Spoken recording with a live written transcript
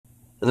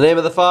In the name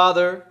of the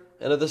Father,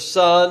 and of the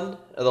Son,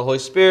 and of the Holy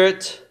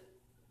Spirit.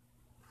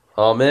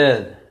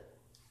 Amen.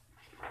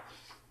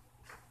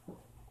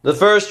 The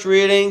first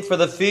reading for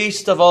the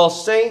Feast of All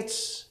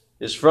Saints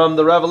is from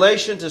the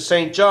Revelation to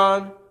St.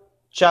 John,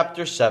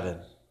 chapter 7.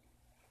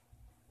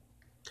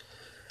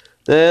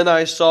 Then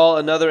I saw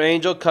another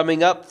angel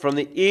coming up from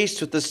the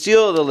east with the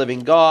seal of the living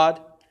God,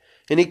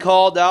 and he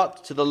called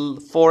out to the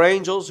 4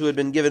 angels who had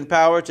been given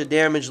power to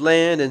damage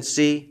land and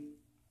sea.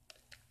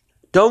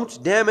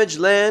 "Don't damage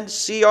land,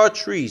 sea, or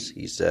trees,"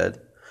 he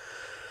said,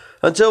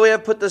 "until we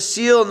have put the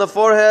seal on the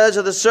foreheads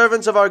of the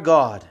servants of our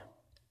God."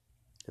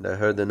 And I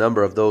heard the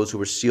number of those who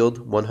were sealed,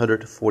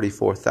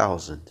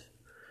 144,000.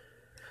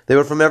 They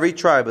were from every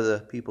tribe of the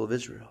people of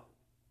Israel.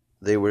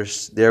 There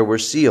were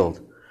sealed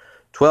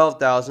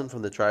 12,000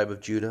 from the tribe of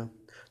Judah,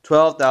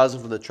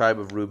 12,000 from the tribe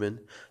of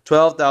Reuben,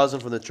 12,000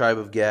 from the tribe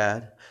of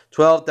Gad,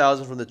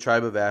 12,000 from the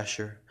tribe of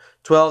Asher,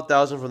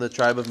 12,000 from the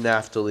tribe of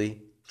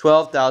Naphtali,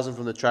 12,000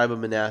 from the tribe of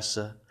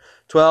Manasseh,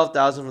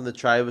 12,000 from the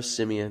tribe of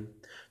Simeon,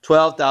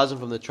 12,000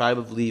 from the tribe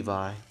of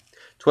Levi,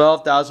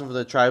 12,000 from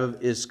the tribe of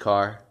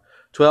Issachar,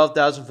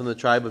 12,000 from the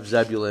tribe of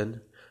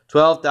Zebulun,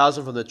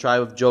 12,000 from the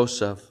tribe of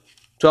Joseph,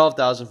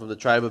 12,000 from the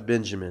tribe of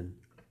Benjamin.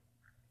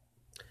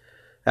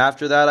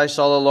 After that I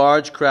saw a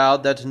large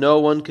crowd that no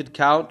one could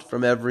count,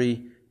 from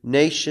every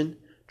nation,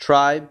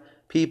 tribe,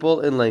 people,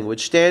 and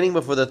language, standing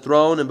before the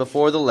throne and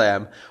before the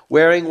Lamb,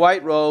 wearing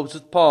white robes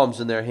with palms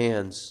in their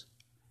hands.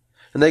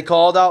 And they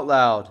called out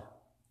loud,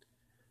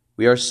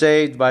 "We are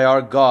saved by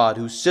our God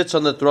who sits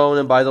on the throne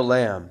and by the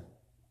Lamb."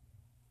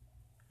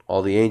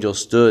 All the angels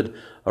stood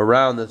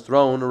around the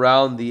throne,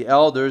 around the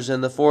elders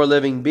and the 4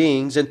 living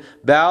beings, and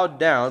bowed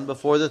down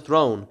before the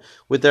throne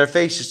with their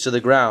faces to the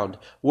ground,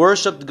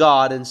 worshipped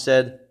God, and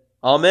said,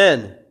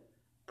 "Amen.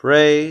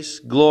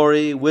 Praise,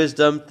 glory,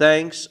 wisdom,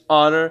 thanks,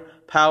 honor,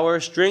 power,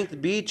 strength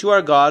be to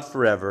our God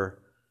forever.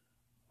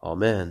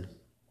 Amen."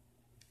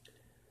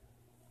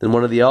 Then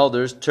one of the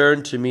elders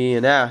turned to me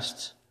and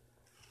asked,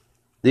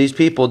 "These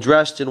people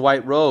dressed in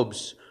white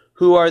robes,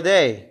 who are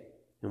they,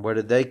 and where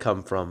did they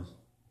come from?"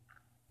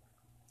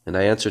 And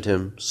I answered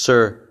him,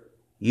 "Sir,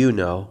 you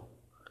know."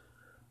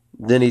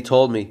 Then he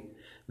told me,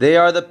 "They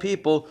are the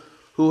people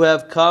who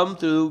have come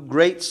through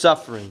great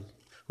suffering,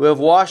 who have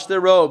washed their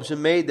robes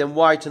and made them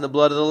white in the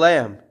blood of the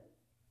Lamb.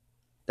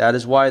 That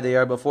is why they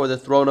are before the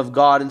throne of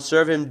God and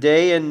serve him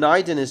day and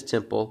night in his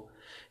temple,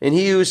 and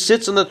he who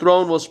sits on the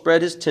throne will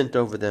spread his tent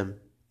over them.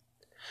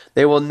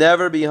 They will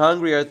never be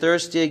hungry or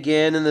thirsty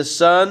again, and the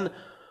sun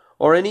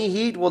or any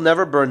heat will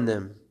never burn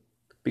them,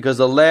 because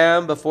the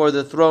Lamb before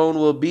the throne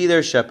will be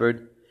their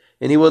shepherd,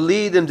 and he will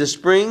lead them to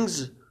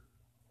springs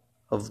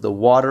of the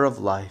water of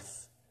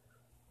life,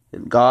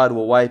 and God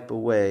will wipe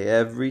away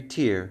every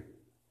tear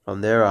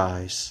from their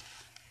eyes."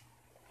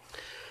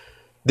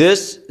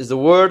 This is the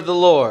word of the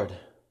Lord.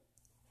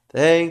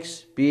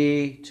 Thanks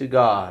be to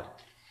God.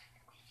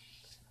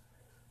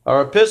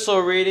 Our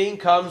epistle reading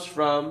comes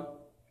from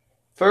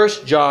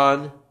 1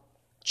 John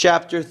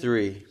chapter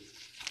 3.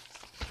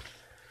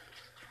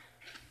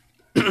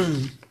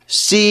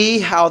 "See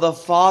how the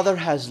Father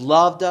has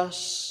loved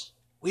us.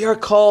 We are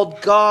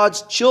called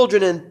God's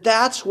children, and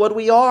that's what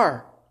we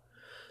are.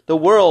 The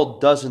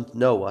world doesn't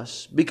know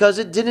us because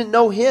it didn't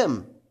know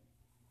him.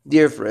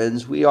 Dear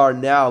friends, we are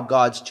now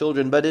God's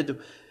children, but it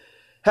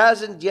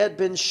hasn't yet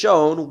been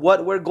shown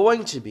what we're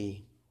going to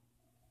be.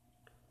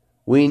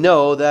 We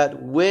know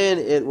that when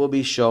it will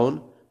be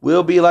shown,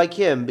 we'll be like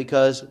him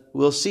because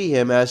we'll see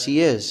him as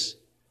he is.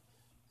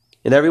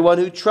 And everyone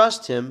who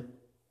trusts him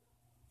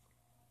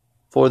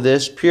for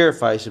this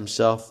purifies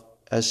himself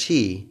as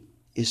he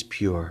is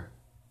pure."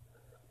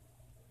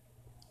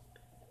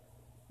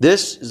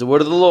 This is the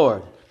word of the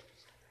Lord.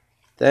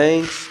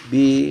 Thanks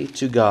be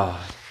to God.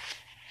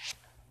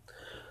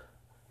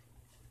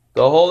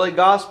 The Holy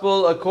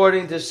Gospel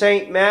according to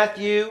St.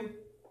 Matthew,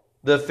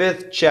 the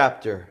 5th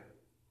chapter.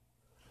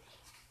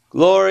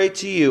 Glory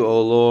to you,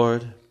 O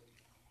Lord.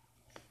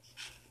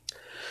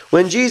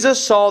 When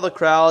Jesus saw the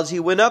crowds, he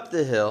went up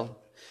the hill,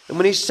 and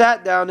when he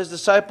sat down, his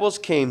disciples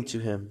came to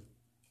him.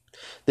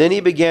 Then he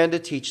began to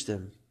teach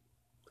them.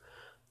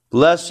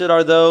 "Blessed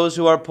are those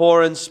who are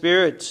poor in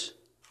spirit.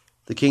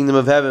 The kingdom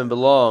of heaven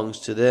belongs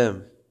to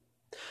them.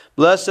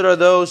 Blessed are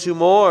those who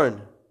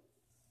mourn.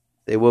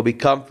 They will be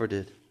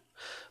comforted.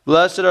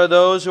 Blessed are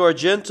those who are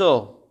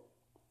gentle.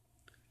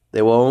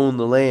 They will own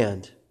the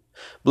land.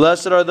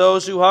 Blessed are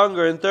those who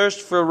hunger and thirst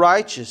for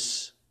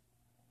righteousness.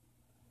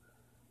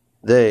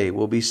 They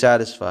will be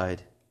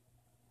satisfied.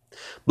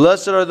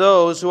 Blessed are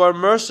those who are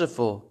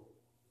merciful.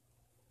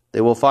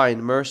 They will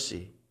find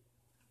mercy.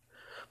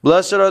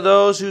 Blessed are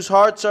those whose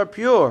hearts are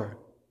pure.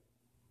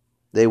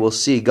 They will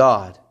see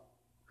God.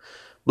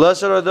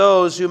 Blessed are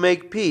those who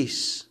make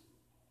peace.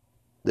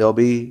 They will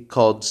be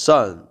called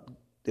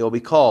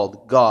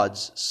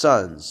God's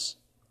sons.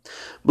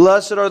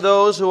 Blessed are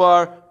those who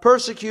are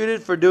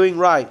persecuted for doing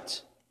right.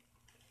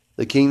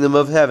 The kingdom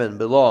of heaven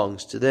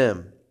belongs to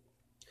them.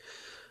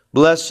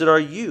 Blessed are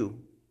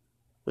you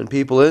when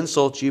people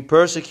insult you,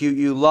 persecute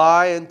you,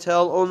 lie, and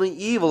tell only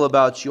evil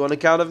about you on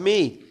account of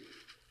me.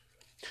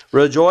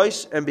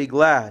 Rejoice and be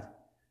glad,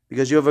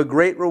 because you have a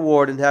great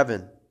reward in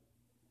heaven.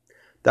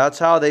 That's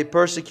how they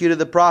persecuted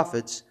the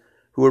prophets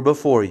who were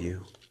before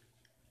you.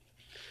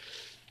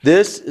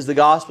 This is the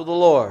gospel of the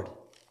Lord.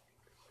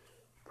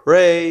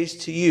 Praise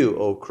to you,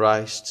 O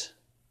Christ.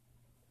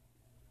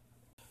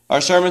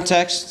 Our sermon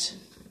text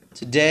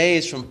today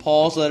is from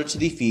Paul's letter to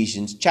the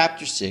Ephesians,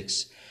 chapter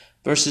 6,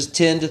 verses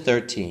 10 to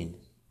 13.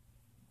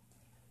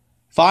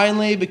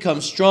 Finally,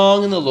 become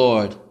strong in the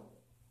Lord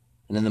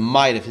and in the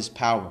might of his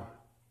power.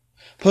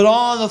 Put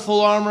on the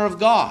full armor of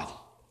God,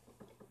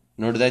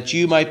 in order that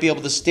you might be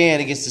able to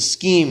stand against the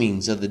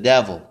schemings of the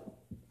devil.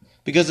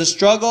 Because the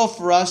struggle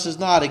for us is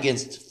not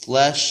against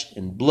flesh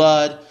and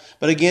blood,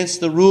 but against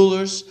the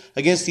rulers,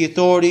 against the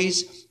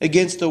authorities,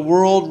 against the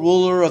world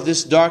ruler of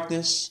this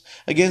darkness,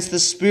 against the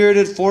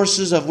spirited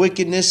forces of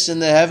wickedness in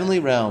the heavenly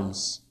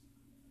realms.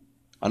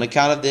 On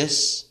account of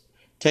this,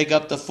 take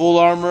up the full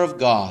armor of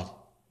God,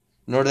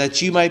 in order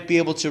that you might be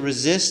able to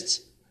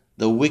resist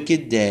the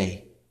wicked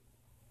day,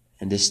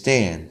 and to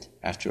stand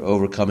after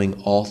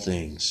overcoming all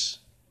things.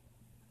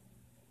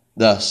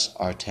 Thus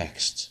our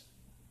text.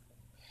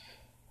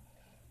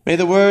 May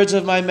the words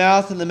of my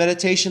mouth and the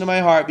meditation of my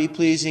heart be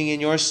pleasing in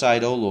your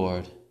sight, O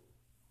Lord.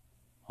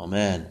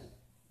 Amen.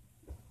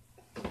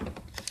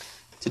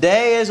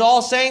 Today is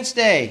All Saints'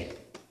 Day.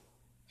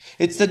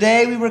 It's the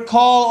day we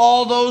recall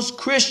all those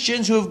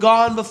Christians who have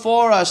gone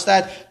before us,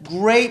 that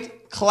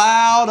great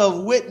cloud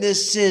of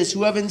witnesses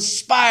who have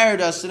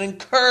inspired us and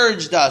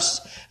encouraged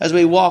us as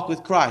we walk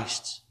with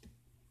Christ.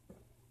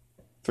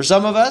 For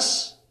some of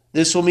us,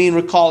 this will mean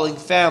recalling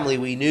family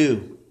we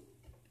knew.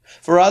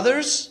 For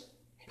others,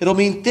 it'll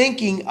mean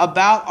thinking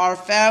about our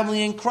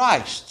family in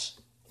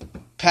Christ.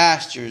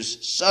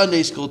 Pastors,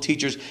 Sunday school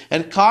teachers,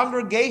 and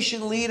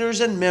congregation leaders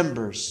and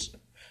members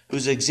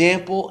whose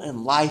example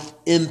and life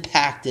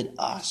impacted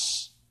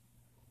us.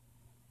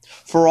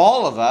 For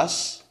all of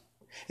us,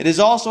 it is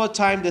also a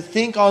time to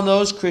think on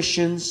those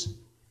Christians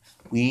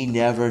we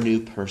never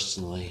knew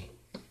personally,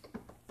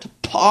 to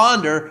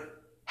ponder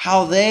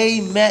how they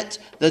met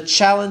the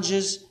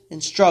challenges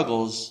and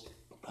struggles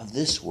of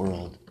this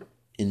world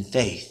in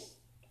faith.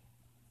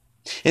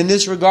 In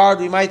this regard,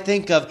 we might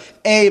think of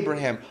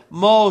Abraham,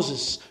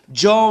 Moses,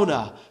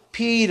 Jonah,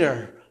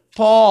 Peter,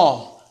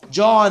 Paul,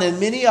 John, and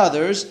many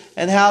others,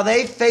 and how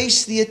they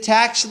faced the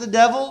attacks of the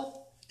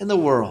devil and the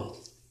world.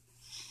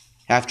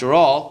 After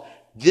all,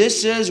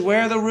 this is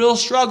where the real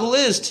struggle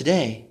is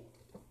today.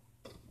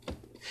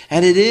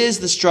 And it is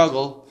the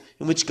struggle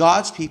in which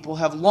God's people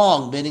have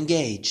long been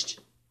engaged.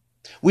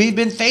 We've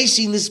been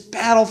facing this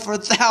battle for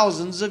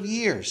thousands of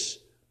years.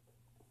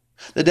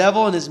 The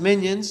devil and his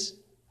minions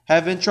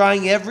have been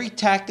trying every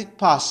tactic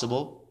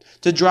possible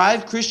to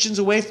drive Christians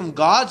away from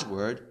God's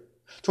word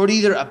toward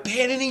either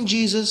abandoning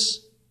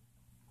Jesus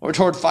or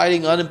toward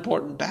fighting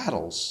unimportant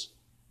battles.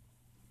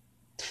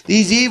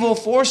 These evil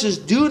forces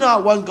do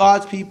not want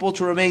God's people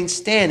to remain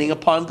standing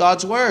upon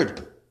God's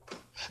word.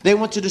 They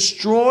want to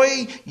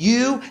destroy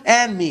you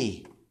and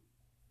me.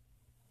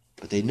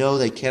 But they know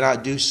they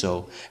cannot do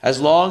so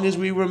as long as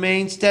we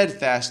remain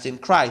steadfast in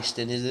Christ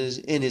and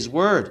in His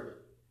word.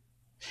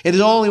 It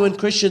is only when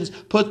Christians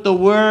put the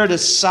word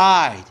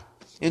aside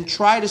and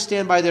try to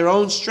stand by their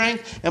own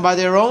strength and by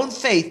their own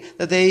faith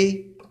that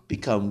they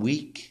become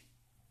weak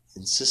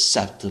and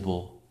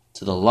susceptible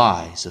to the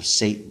lies of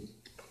Satan.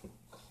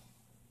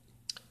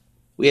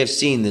 We have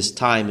seen this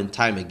time and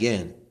time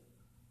again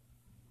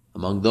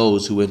among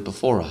those who went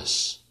before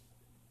us.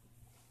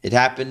 It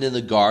happened in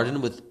the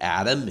garden with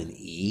Adam and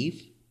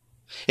Eve.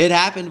 It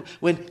happened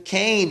when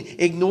Cain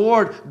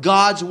ignored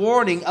God's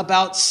warning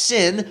about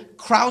sin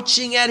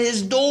crouching at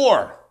his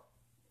door.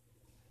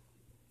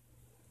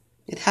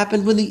 It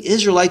happened when the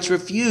Israelites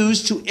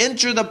refused to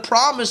enter the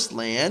promised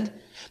land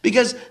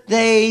because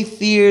they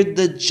feared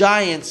the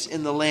giants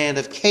in the land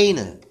of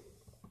Canaan.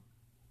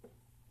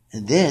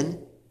 And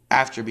then,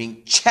 after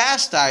being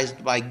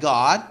chastised by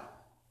God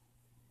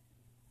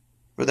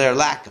for their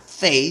lack of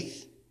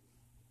faith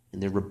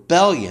and their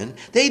rebellion,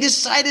 they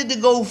decided to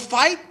go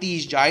fight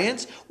these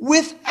giants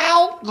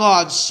without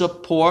God's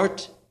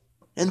support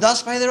and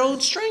thus by their own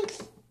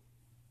strength.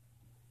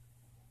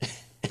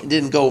 It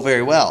didn't go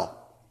very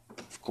well,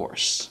 of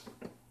course.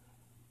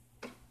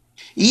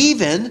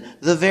 Even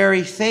the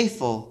very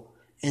faithful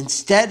and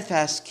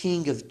steadfast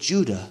king of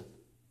Judah,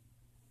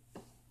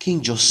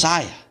 King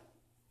Josiah,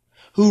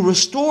 who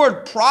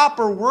restored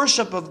proper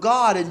worship of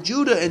God in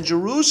Judah and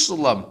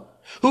Jerusalem,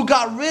 who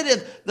got rid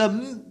of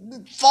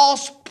the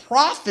false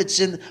prophets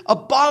and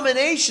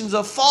abominations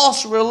of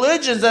false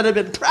religions that had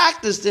been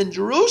practiced in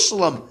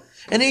Jerusalem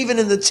and even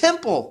in the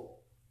temple,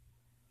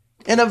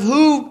 and of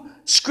who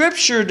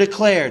Scripture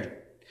declared,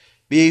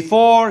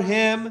 before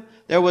him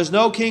there was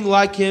no king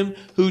like him,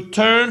 who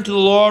turned to the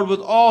Lord with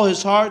all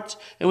his heart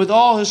and with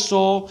all his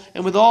soul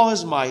and with all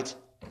his might,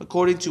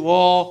 according to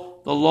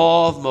all the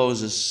law of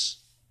Moses.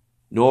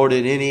 Nor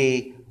did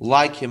any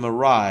like him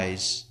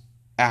arise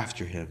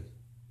after him.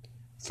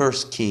 1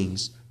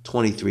 Kings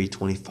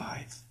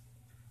 23:25.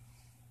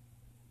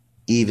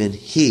 Even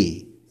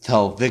he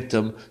fell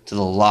victim to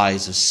the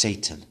lies of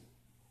Satan.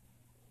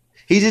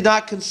 He did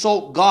not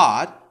consult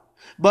God,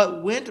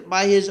 but went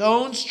by his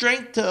own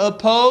strength to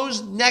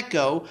oppose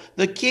Necho,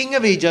 the king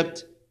of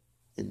Egypt,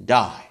 and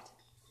died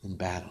in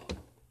battle.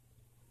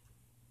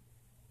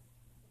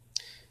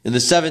 In the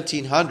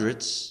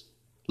 1700s,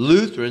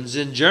 Lutherans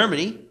in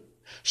Germany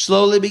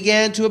slowly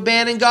began to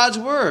abandon God's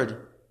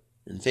word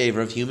in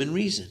favor of human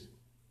reason.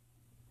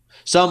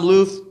 Some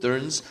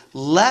Lutherans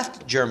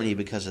left Germany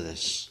because of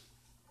this.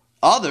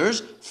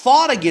 Others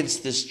fought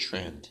against this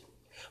trend.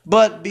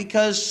 But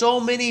because so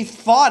many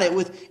fought it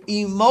with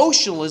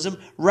emotionalism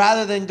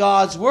rather than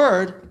God's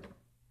word,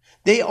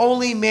 they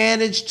only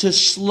managed to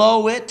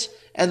slow it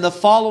and the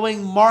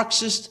following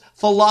Marxist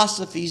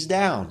philosophies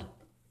down.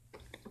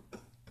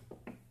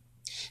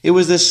 It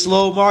was this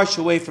slow march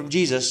away from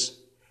Jesus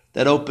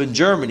that opened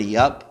Germany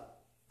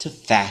up to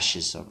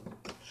fascism.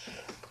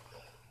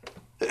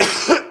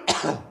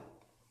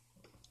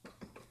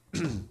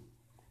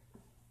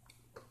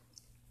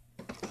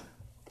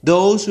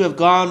 Those who have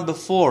gone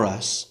before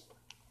us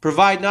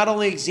provide not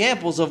only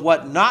examples of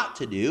what not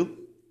to do,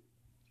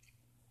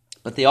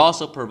 but they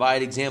also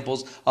provide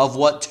examples of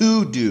what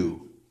to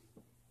do.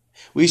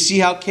 We see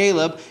how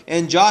Caleb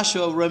and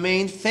Joshua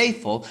remained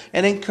faithful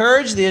and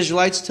encouraged the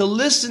Israelites to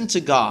listen to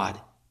God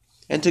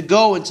and to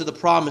go into the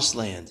promised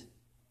land.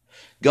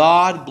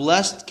 God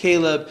blessed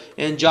Caleb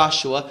and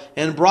Joshua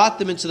and brought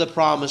them into the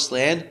promised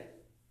land,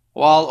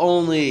 while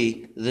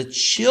only the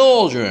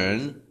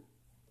children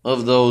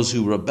of those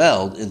who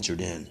rebelled entered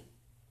in.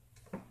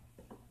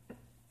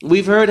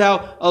 We've heard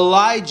how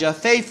Elijah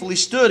faithfully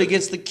stood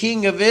against the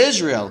king of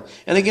Israel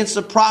and against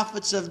the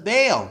prophets of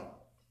Baal,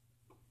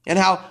 and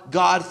how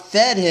God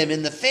fed him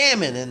in the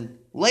famine and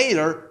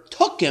later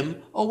took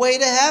him away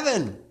to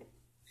heaven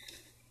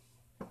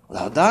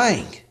without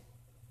dying.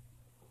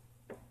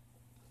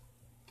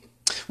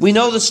 We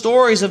know the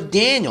stories of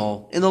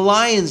Daniel in the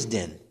lion's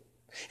den,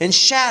 and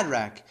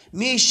Shadrach,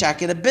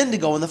 Meshach, and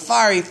Abednego in the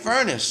fiery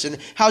furnace, and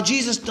how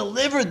Jesus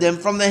delivered them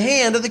from the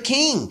hand of the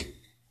king.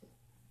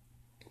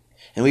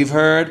 And we've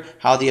heard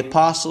how the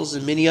apostles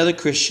and many other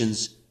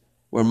Christians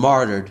were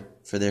martyred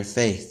for their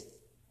faith,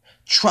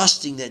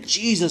 trusting that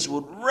Jesus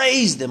would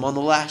raise them on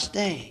the last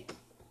day.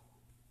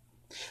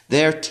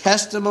 Their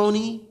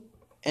testimony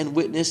and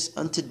witness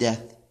unto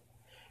death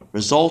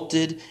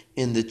resulted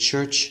in the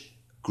church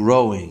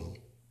growing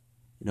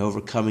and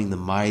overcoming the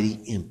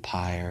mighty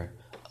empire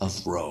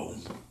of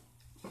Rome.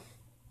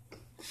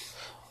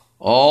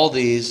 All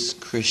these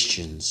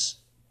Christians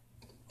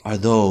are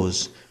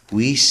those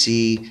we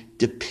see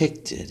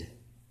depicted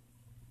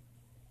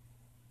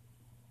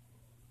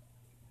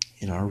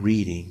in our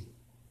reading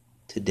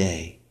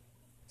today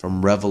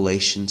from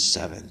Revelation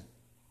 7,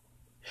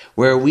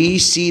 where we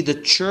see the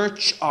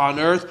church on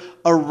earth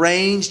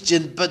arranged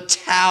in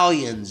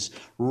battalions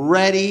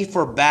ready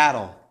for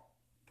battle,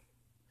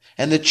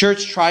 and the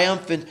church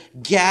triumphant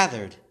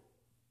gathered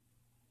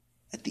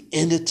at the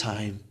end of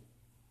time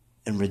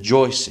and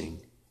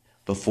rejoicing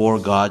before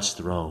God's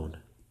throne.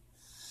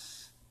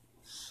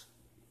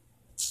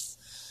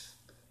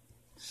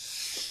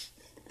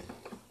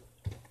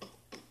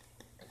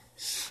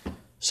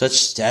 Such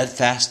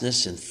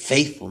steadfastness and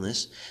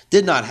faithfulness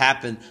did not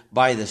happen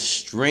by the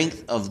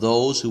strength of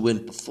those who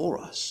went before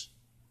us,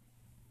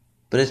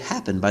 but it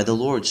happened by the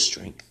Lord's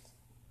strength.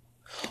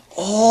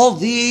 All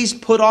these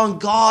put on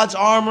God's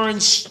armor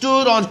and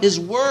stood on His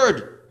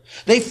word.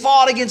 They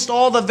fought against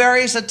all the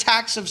various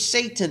attacks of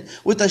Satan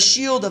with a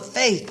shield of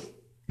faith,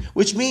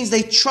 which means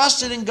they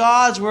trusted in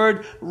God's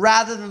word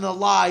rather than the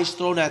lies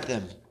thrown at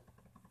them.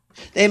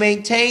 They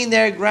maintained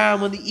their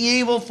ground when the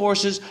evil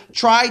forces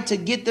tried to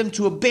get them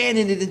to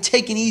abandon it and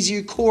take an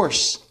easier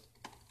course.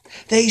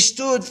 They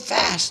stood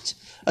fast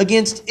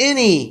against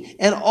any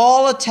and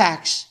all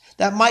attacks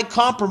that might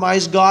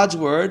compromise God's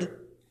word,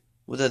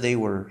 whether they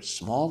were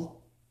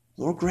small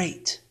or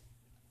great.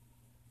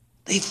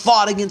 They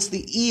fought against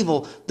the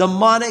evil,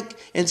 demonic,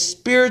 and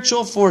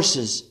spiritual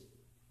forces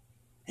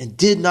and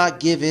did not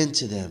give in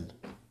to them.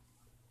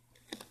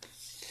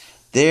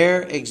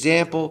 Their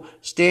example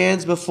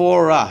stands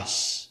before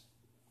us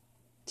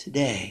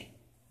today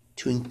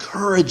to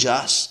encourage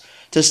us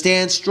to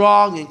stand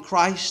strong in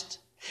Christ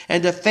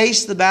and to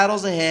face the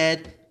battles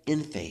ahead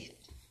in faith.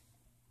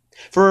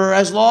 For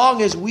as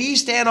long as we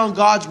stand on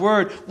God's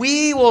word,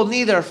 we will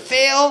neither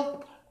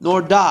fail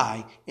nor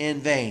die in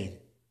vain,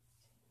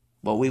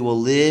 but we will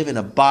live and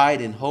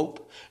abide in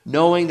hope,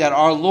 knowing that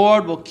our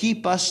Lord will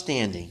keep us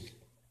standing.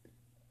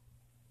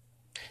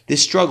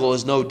 This struggle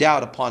is no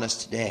doubt upon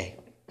us today,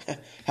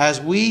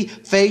 as we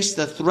face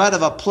the threat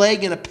of a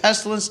plague and a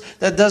pestilence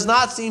that does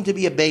not seem to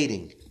be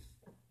abating.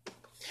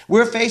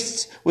 We're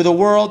faced with a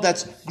world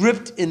that's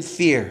gripped in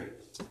fear.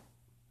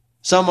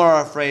 Some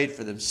are afraid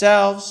for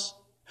themselves,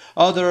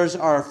 others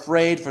are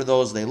afraid for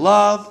those they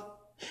love,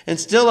 and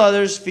still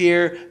others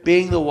fear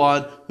being the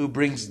one who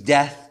brings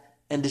death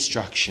and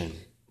destruction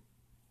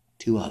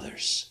to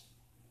others.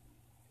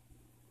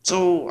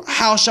 So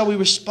how shall we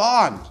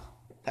respond?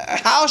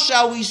 How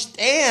shall we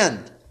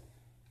stand?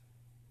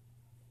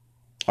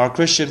 Our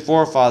Christian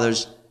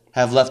forefathers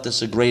have left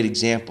us a great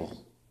example.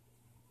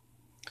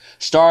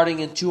 Starting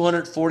in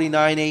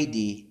 249 AD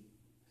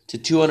to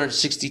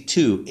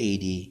 262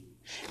 AD,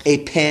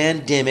 a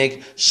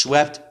pandemic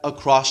swept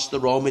across the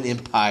Roman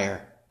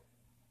Empire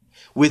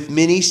with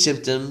many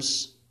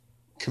symptoms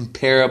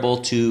comparable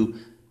to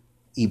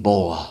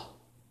Ebola.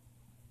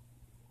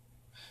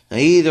 Now,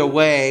 either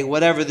way,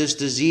 whatever this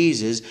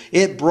disease is,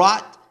 it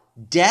brought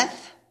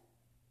death,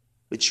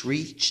 which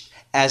reached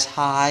as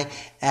high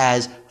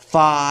as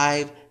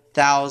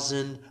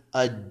 5,000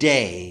 a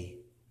day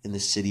in the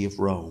city of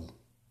Rome,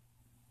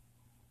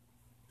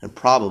 and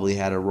probably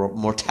had a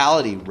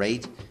mortality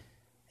rate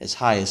as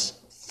high as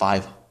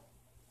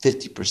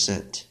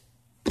 50%.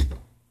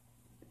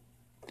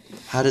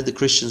 How did the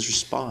Christians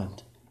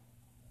respond?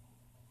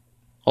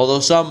 Although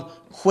some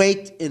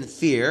quaked in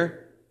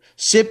fear,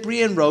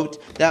 Cyprian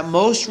wrote that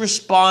most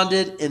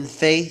responded in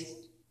faith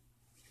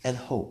and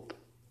hope.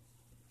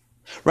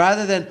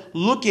 Rather than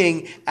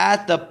looking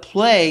at the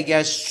plague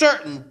as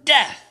certain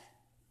death,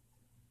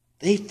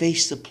 they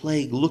faced the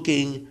plague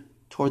looking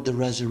toward the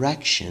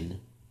resurrection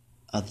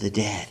of the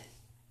dead.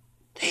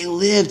 They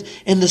lived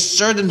in the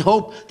certain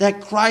hope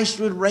that Christ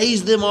would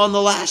raise them on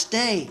the last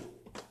day.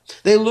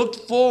 They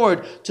looked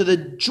forward to the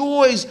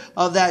joys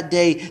of that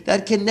day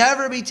that can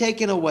never be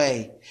taken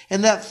away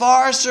and that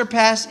far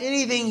surpass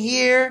anything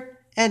here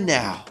and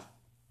now.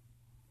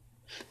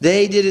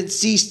 They didn't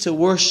cease to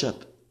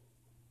worship,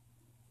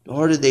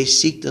 nor did they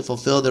seek to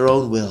fulfill their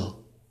own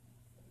will.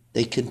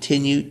 They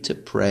continued to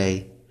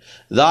pray,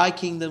 "Thy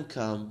kingdom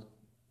come,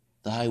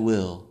 thy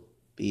will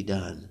be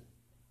done,"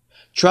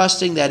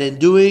 trusting that in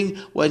doing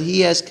what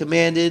he has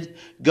commanded,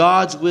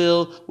 God's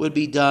will would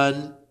be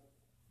done,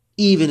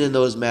 even in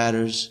those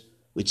matters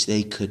which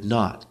they could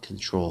not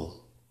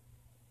control.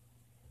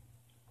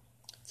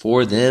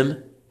 For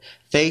them,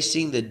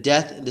 facing the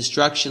death and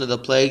destruction of the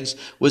plagues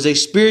was a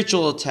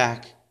spiritual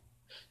attack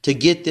to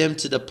get them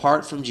to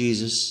depart from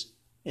Jesus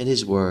and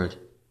his word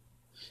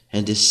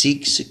and to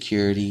seek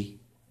security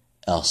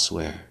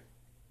elsewhere.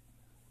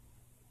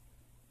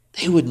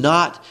 They would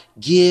not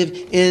give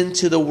in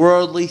to the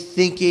worldly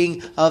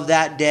thinking of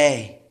that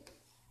day.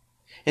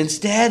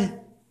 Instead,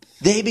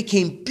 they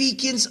became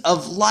beacons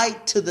of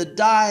light to the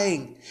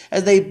dying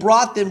as they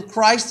brought them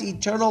Christ's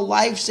eternal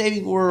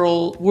life-saving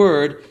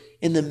word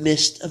in the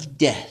midst of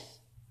death.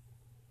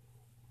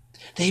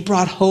 They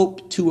brought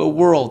hope to a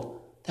world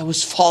that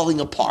was falling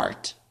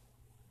apart.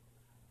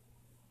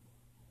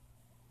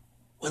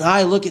 When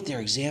I look at their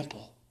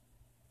example,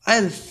 I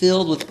am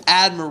filled with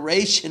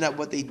admiration at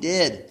what they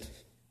did.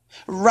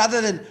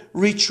 Rather than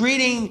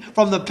retreating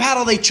from the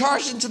battle, they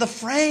charged into the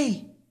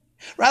fray.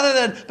 Rather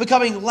than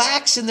becoming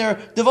lax in their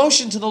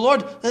devotion to the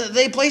Lord,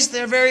 they placed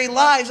their very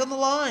lives on the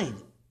line.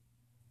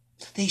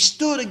 They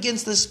stood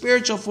against the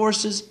spiritual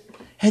forces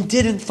and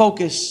didn't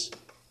focus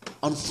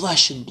on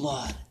flesh and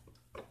blood.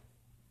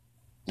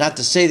 Not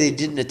to say they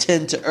didn't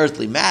attend to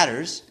earthly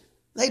matters.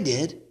 They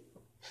did.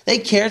 They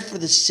cared for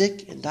the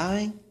sick and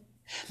dying.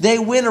 They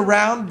went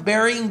around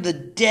burying the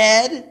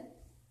dead.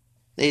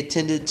 They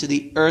attended to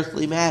the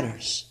earthly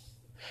matters,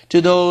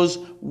 to those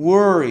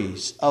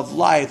worries of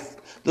life,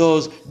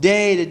 those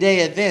day-to-day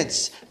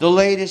events, the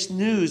latest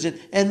news,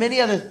 and many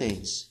other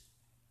things.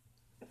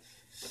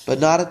 But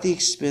not at the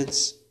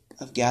expense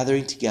of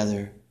gathering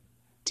together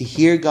to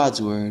hear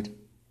God's word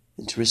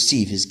and to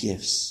receive his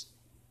gifts.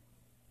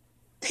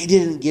 They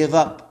didn't give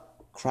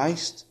up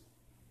Christ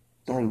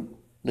nor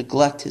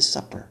neglect his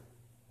supper.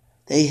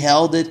 They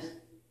held it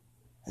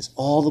as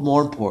all the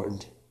more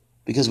important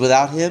because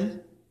without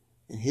him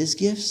and his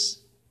gifts,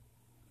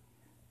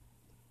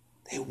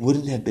 they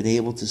wouldn't have been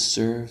able to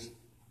serve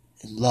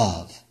and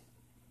love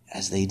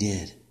as they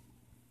did.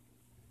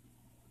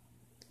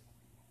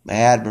 My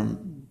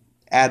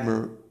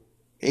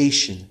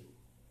admiration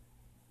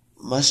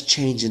must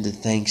change into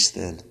thanks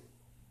then,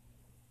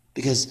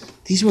 because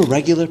these were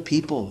regular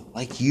people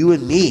like you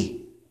and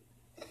me.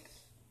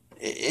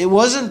 It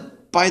wasn't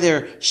by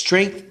their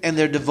strength and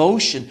their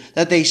devotion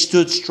that they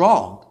stood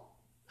strong,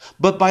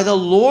 but by the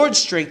Lord's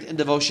strength and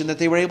devotion that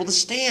they were able to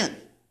stand.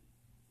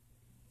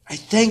 I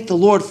thank the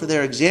Lord for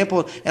their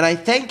example, and I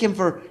thank him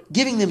for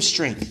giving them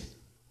strength.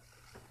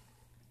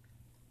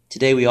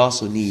 Today we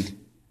also need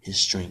his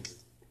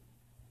strength.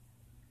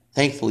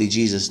 Thankfully,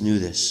 Jesus knew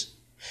this.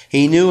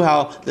 He knew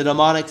how the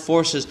demonic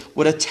forces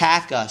would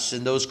attack us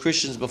and those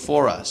Christians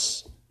before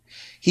us.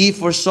 He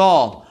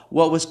foresaw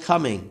what was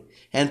coming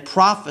and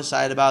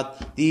prophesied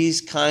about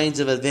these kinds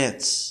of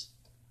events.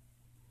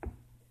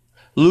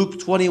 Luke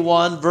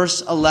 21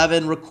 verse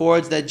 11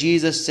 records that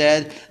Jesus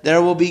said,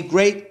 "There will be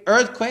great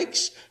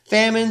earthquakes,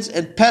 famines,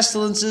 and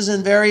pestilences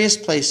in various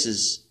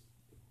places,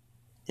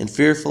 and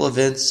fearful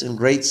events and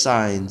great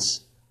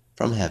signs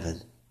from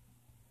heaven."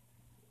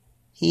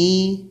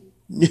 He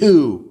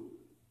knew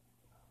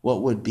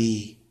what would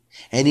be,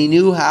 and he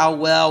knew how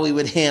well we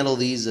would handle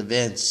these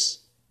events.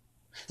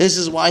 This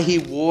is why he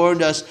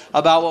warned us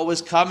about what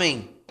was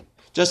coming,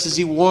 just as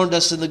he warned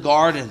us in the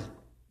garden.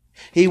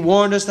 He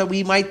warned us that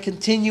we might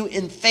continue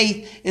in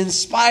faith in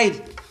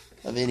spite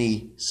of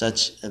any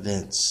such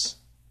events.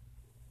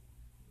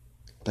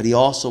 But he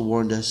also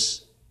warned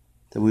us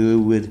that we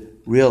would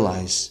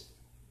realize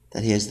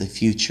that he has the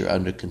future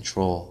under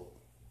control.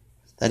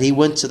 That he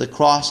went to the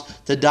cross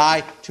to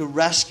die to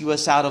rescue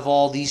us out of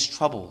all these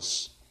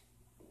troubles.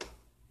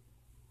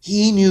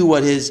 He knew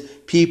what his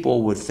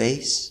people would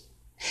face.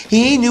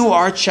 He knew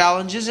our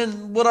challenges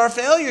and what our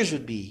failures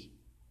would be.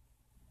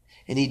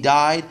 And he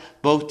died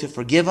both to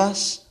forgive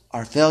us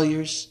our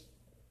failures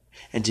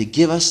and to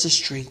give us the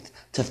strength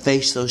to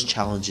face those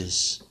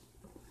challenges.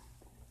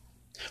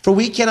 For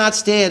we cannot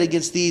stand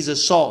against these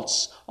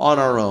assaults on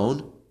our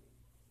own,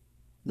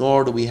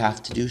 nor do we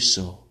have to do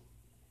so.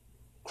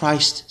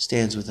 Christ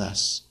stands with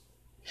us.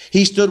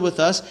 He stood with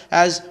us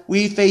as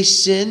we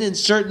face sin and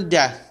certain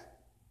death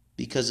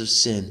because of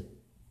sin.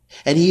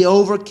 And he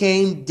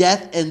overcame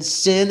death and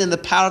sin and the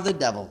power of the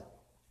devil.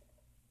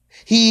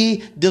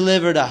 He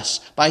delivered us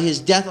by his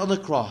death on the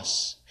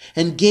cross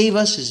and gave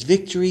us his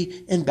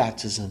victory in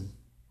baptism.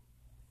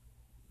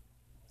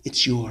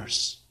 It's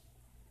yours.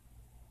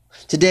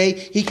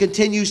 Today, he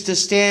continues to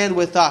stand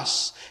with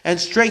us and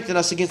strengthen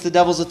us against the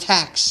devil's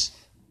attacks.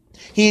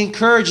 He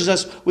encourages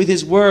us with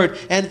his word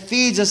and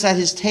feeds us at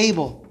his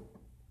table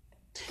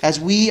as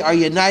we are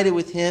united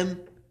with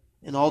him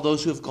and all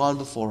those who have gone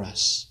before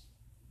us.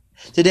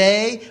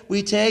 Today,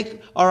 we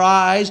take our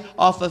eyes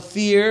off of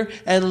fear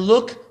and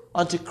look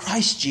unto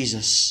Christ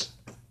Jesus.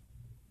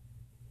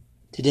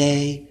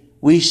 Today,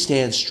 we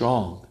stand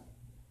strong.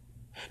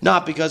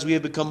 Not because we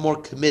have become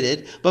more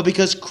committed, but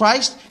because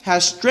Christ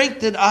has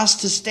strengthened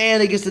us to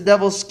stand against the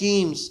devil's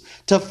schemes,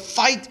 to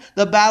fight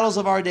the battles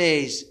of our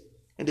days,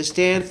 and to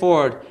stand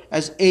forward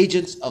as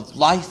agents of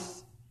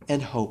life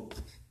and hope.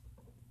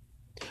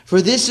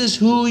 For this is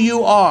who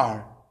you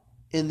are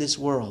in this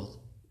world.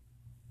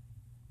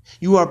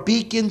 You are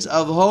beacons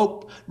of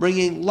hope,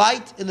 bringing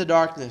light in the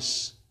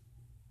darkness.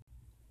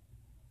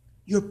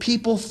 You're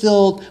people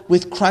filled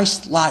with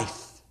Christ's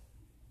life,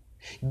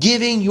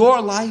 giving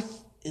your life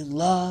in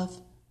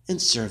love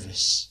and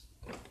service.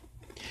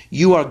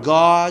 You are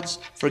God's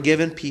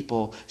forgiven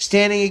people,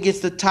 standing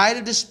against the tide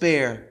of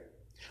despair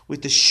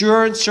with the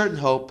sure and certain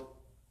hope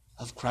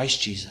of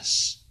Christ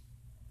Jesus.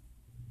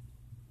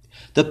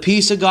 The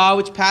peace of God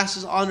which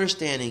passes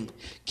understanding,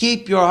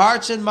 keep your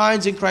hearts and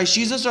minds in Christ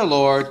Jesus our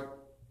Lord.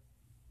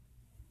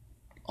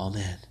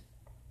 Amen.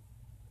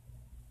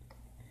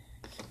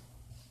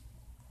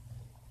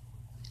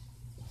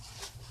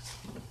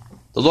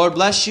 The Lord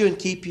bless you and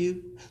keep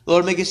you. The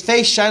Lord make his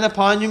face shine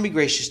upon you and be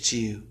gracious to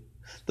you.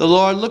 The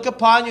Lord look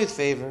upon you with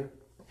favor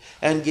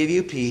and give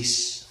you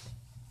peace.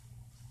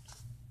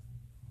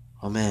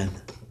 Amen.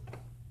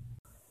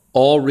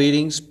 All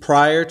readings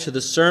prior to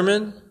the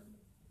sermon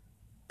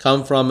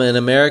come from an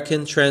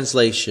American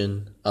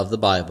translation of the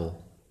Bible.